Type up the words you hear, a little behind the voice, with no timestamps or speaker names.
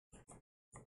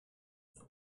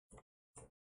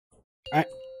Alright,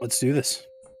 let's do this.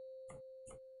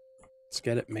 Let's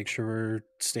get it. Make sure we're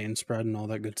staying spread and all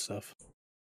that good stuff.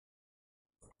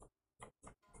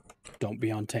 Don't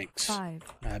be on tanks. 5,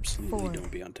 Absolutely 4,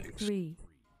 don't be on tanks. 3,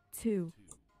 2,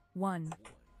 1.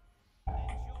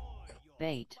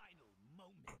 Bait.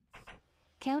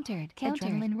 Countered.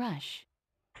 Adrenaline rush.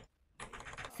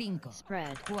 5,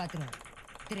 Spread. 4,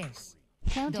 3,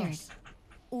 countered.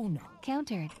 1,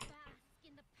 countered.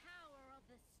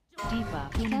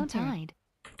 Debuff. Healing tide.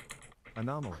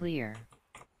 Anomaly. Clear.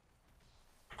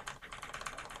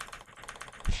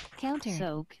 Countered.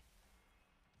 Soak.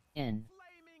 In.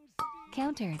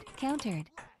 Countered.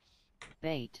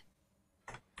 Bait.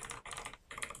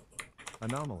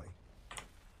 Anomaly.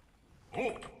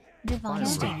 Divine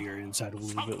Stay Wind. here inside a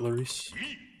little bit, Larice.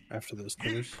 After those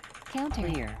pillars.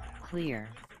 Countered. Clear.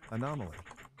 Anomaly.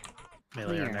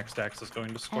 Melee, our Clear. next axe is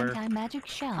going to square. Anti-magic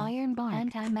shell. Iron bark.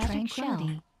 Anti-magic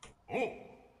tranquility.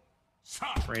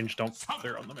 Range, don't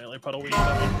clear on the melee puddle. We need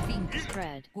that one.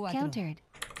 Spread. Countered.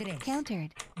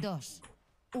 Countered.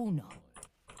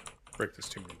 Break this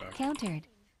tomb back. Countered.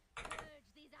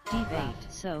 Bait.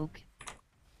 Soak.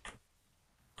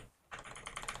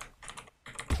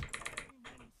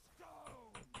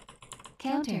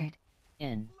 Countered.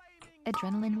 In.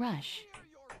 Adrenaline rush.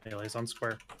 Melee's on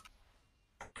square.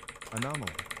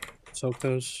 Anomaly. Soak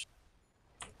those.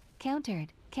 Countered.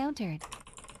 5.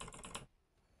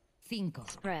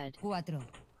 Spread. 4.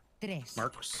 3.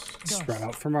 Marks. Spread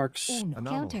out for marks. Anomaly.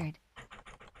 Countered.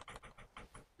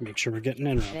 Make sure we're getting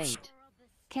interrupts. Bait.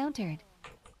 Countered.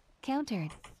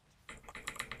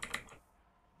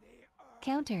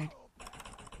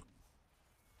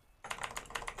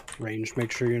 Range,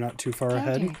 make sure you're not too far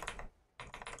ahead. Countered.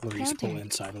 Larice, pull Countered.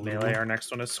 inside a little Melee, bit. our next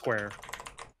one is square.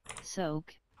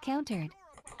 Soak. Countered.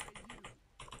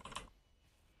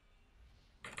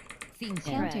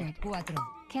 Spread.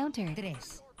 Countered.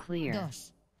 Clear.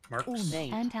 Marks.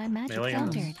 Bait. Anti-magic Melee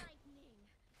on. countered.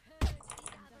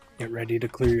 Get ready to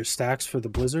clear your stacks for the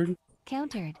blizzard.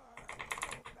 Countered.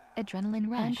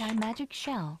 Adrenaline rush. Anti-magic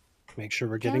shell. Make sure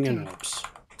we're getting Countered. interrupts.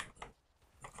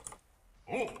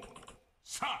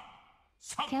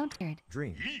 Countered.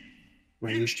 Dream.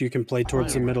 Ranged, you can play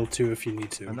towards the middle too if you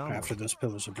need to, Anomaly. after those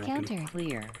pillars are broken. Countered.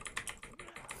 Clear.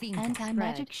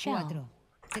 Anti-magic Spread. shell.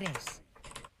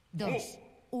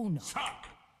 4.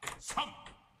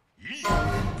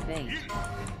 Bait.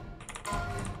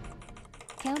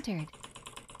 Countered.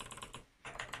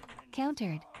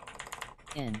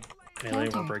 In. Melee, we're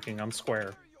Countered. breaking on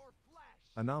square.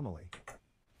 Anomaly.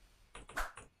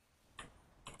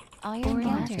 Iron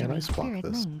Blaster. Can I swap Spirit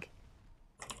this? Link.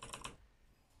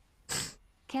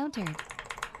 Countered.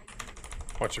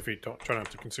 Watch your feet. Don't try not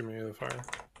to consume any of the fire.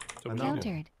 Anomaly.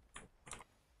 Countered.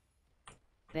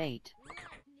 Bait.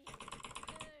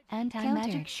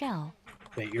 Anti-magic shell.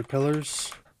 Bait your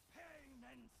pillars.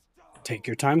 Take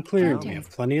your time clearing. We have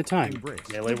plenty of time. Embrace.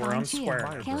 Melee, we're on Divine shield. square.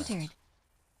 Fire Countered. breath.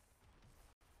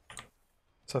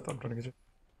 So I thought I'm trying to get you.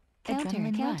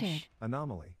 Adrenaline rush.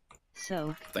 Anomaly.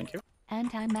 Soak. Thank you.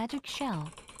 Anti-magic shell.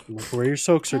 Look where your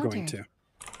soaks are going Countered. to.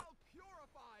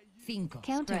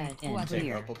 Countered. Spread. And Take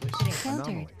clear. purple, please.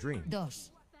 Anomaly. Countered. Dream.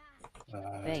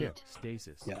 Bait. Tip.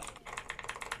 Stasis. Yeah, you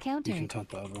can Countered. taunt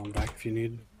the other one back if you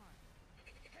need.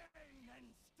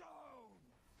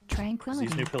 These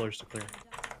Tranquility. new pillars to clear.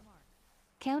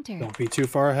 Countered. Don't be too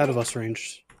far ahead of us,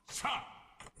 Range.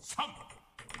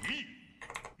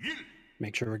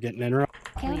 Make sure we're getting interrupts.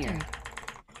 Countered.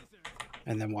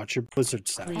 And then watch your blizzard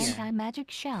stats. Clear.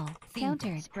 Anti-magic shell.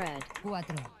 Countered. Spread.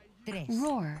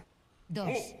 Roar.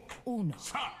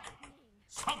 Soak.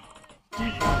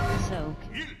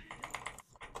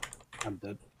 I'm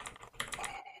dead.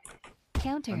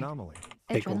 Countered. Anomaly.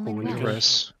 Take one Adrenaline when you rush. can.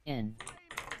 Chris. In.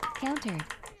 Countered.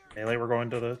 Melee, we're going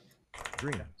to the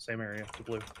Dream. same area, to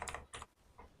blue.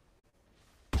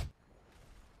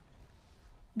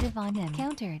 Divine M.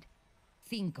 Countered.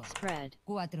 Spread.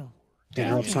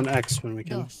 Interrupts on X when we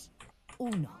can.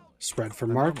 Spread for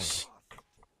marks.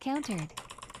 Countered.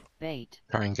 Bait.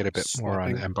 Try and get a bit more on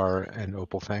Swapping. Ember and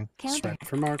Opal Fang. Countered. Spread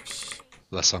for marks.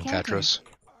 Less on Countered. Katros.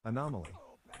 Anomaly.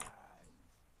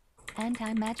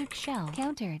 Anti-magic shell.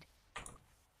 Countered.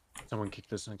 Someone kick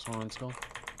this next one, let's go.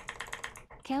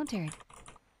 Countered.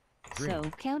 Dream.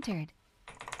 Soak. Countered.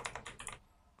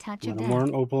 Touch A of little more death.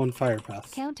 on Opal and Fire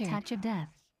Path. Countered. Touch of death.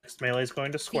 Next melee's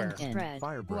going to square. In. Spread.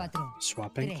 Fire breath.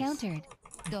 Swapping. Countered.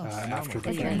 After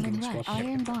the Clear. dragon Adrenaline rush. swap.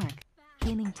 Iron bark.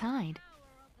 Healing tide.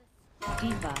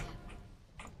 Debuff.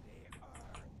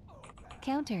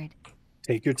 Countered.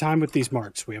 Take your time with these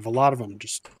marks. We have a lot of them.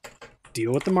 Just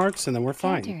deal with the marks and then we're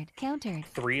fine. Countered. Countered.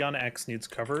 3 on X needs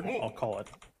covered. I'll call it.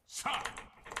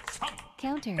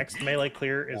 Countered. Next melee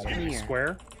clear is going to be Clear.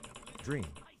 square. Dream.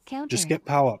 Countered. Just get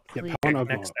POW up. Get Clear. POW and Ugma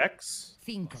Next up. X.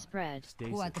 Spread.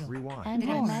 Stasis. Cuatro. Rewind.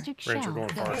 Anti-magic Ranger shell. going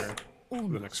far here.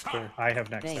 The next clear. I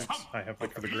have next Bait. X. I have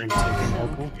Like for the green.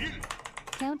 So,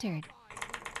 Countered.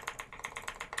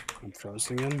 I'm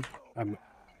frozen again. I'm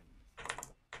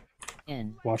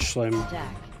in. watch Slim.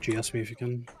 Attack. GS me if you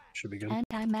can. Should be good.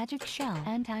 Anti-magic shell.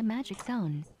 Anti-magic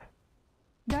zone.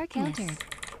 Darkness. Countered.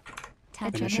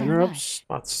 Touch Finish of the rush.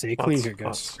 interrupts. Stay clean here,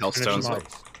 guys.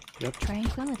 Hellstones.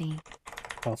 Tranquility.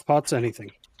 Health pots,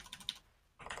 anything.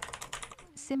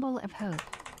 Symbol of hope.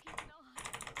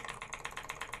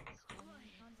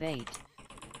 Bait.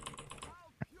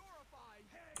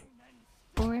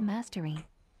 Or mastery.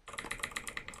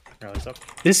 Rallies up.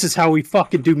 This is how we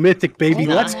fucking do Mythic, baby.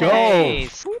 Let's go.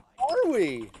 Nice. Who are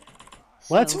we?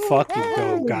 Let's So, fucking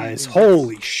go, guys.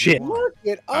 Holy shit. Look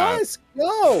at us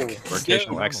go!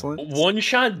 Rotational excellent. One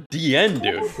shot DN,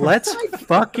 dude. Let's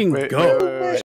fucking go.